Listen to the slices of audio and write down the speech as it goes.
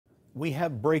We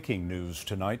have breaking news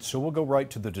tonight, so we'll go right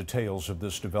to the details of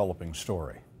this developing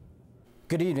story.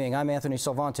 Good evening. I'm Anthony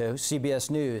Salvanto, CBS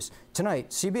News. Tonight,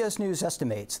 CBS News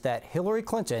estimates that Hillary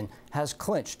Clinton has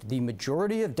clinched the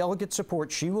majority of delegate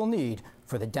support she will need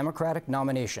for the Democratic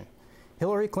nomination.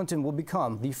 Hillary Clinton will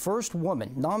become the first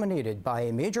woman nominated by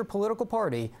a major political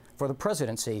party for the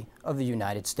presidency of the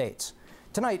United States.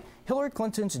 Tonight, Hillary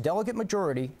Clinton's delegate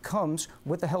majority comes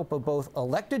with the help of both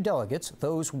elected delegates,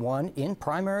 those won in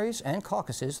primaries and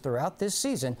caucuses throughout this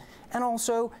season, and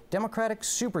also Democratic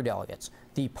superdelegates,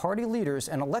 the party leaders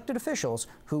and elected officials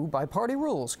who, by party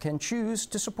rules, can choose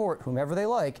to support whomever they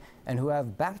like and who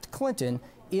have backed Clinton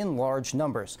in large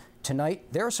numbers.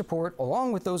 Tonight, their support,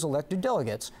 along with those elected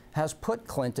delegates, has put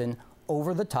Clinton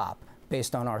over the top,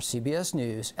 based on our CBS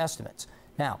News estimates.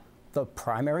 Now, the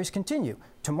primaries continue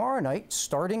tomorrow night,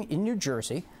 starting in New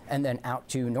Jersey, and then out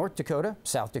to North Dakota,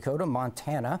 South Dakota,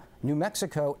 Montana, New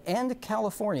Mexico, and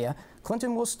California.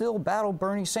 Clinton will still battle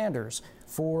Bernie Sanders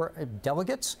for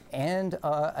delegates and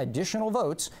additional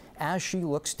votes as she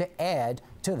looks to add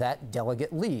to that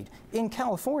delegate lead. In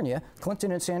California,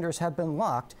 Clinton and Sanders have been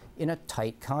locked in a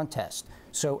tight contest.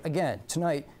 So again,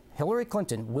 tonight, Hillary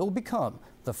Clinton will become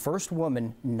the first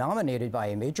woman nominated by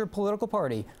a major political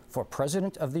party for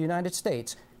President of the United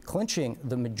States, clinching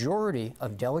the majority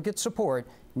of delegate support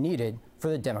needed for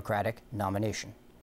the Democratic nomination.